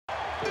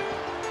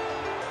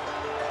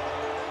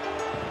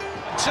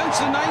Since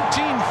the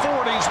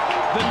 1940s,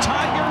 the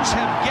Tigers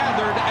have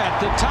gathered at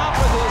the top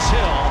of this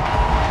hill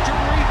to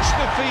reach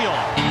the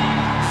field.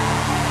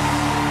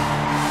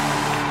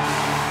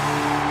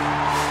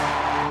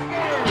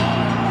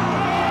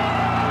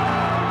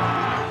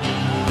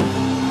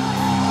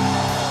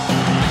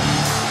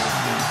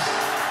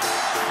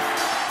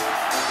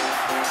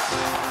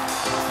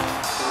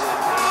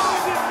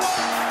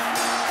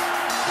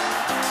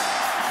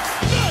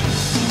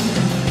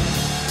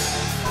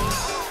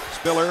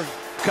 Spiller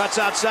cuts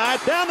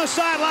outside, down the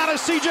sideline is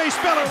C.J.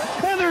 Spiller.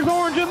 And there's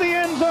Orange in the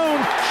end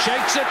zone.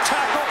 Shakes a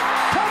tackle.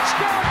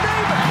 Touchdown,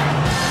 Davis!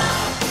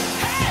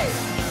 Hey!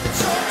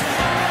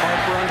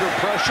 Harper under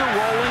pressure,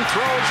 rolling,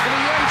 throws for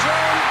the end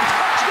zone.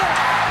 Touchdown!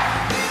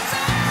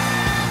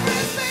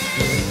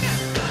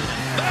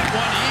 That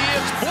one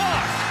is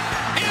blocked.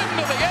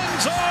 Into the end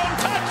zone.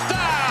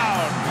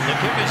 Touchdown! The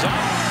kick is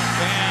up,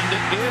 and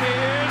it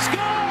is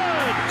good.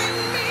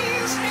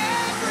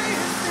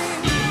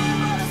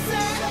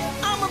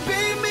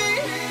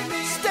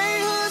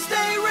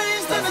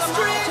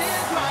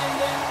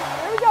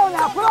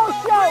 Put on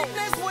show!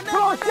 Put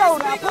on show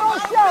now! Put on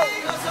show!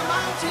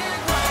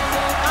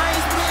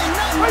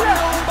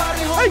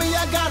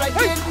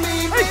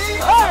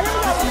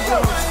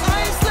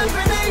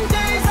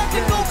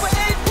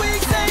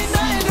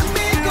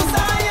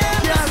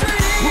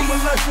 Put my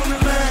life on the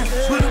line,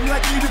 put them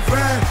like you the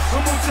grind.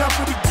 I'm on top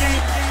of the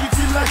game, if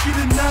you like it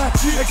or not.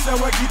 That's how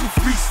I get the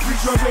free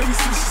strawberry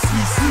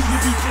sushi sweet. You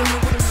be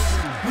dealing with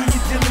when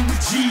you're dealing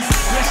with G's.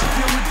 Let you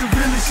deal with the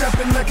realest,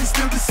 shopping like it's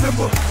still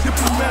December.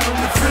 Diplomat on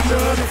the fender,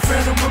 the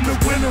phantom, I'm the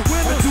winner.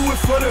 I do it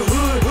for the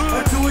hood,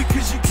 I do it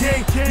cause you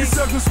can't. You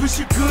suckers wish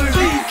you could.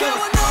 It's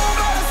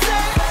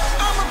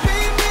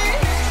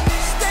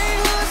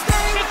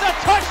a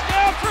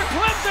touchdown for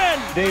Clemson!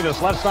 Davis,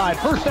 left side,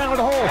 first down at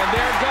the hole. And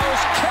there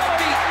goes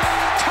Kelly.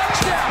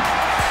 Touchdown!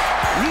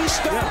 He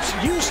stops,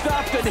 you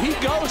stopped, and he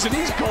goes, and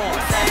he's gone.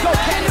 Go,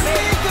 Kenny!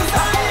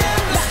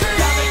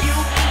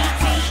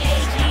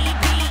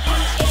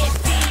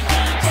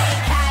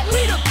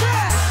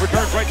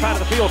 Returns right side of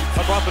the field,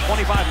 across the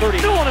 25-30.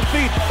 Still on his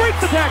feet,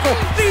 breaks the tackle,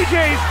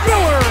 C.J.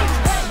 Spiller!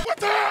 What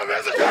the hell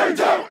is it going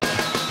to do?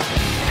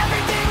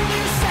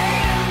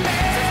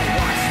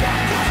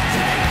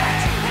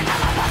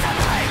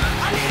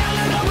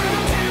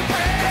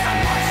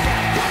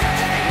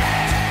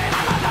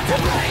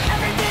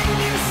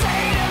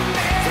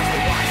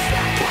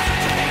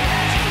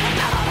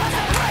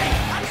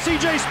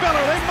 C.J.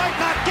 Spiller, they might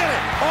not get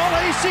it. All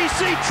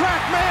ACC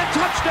track man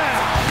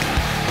touchdown.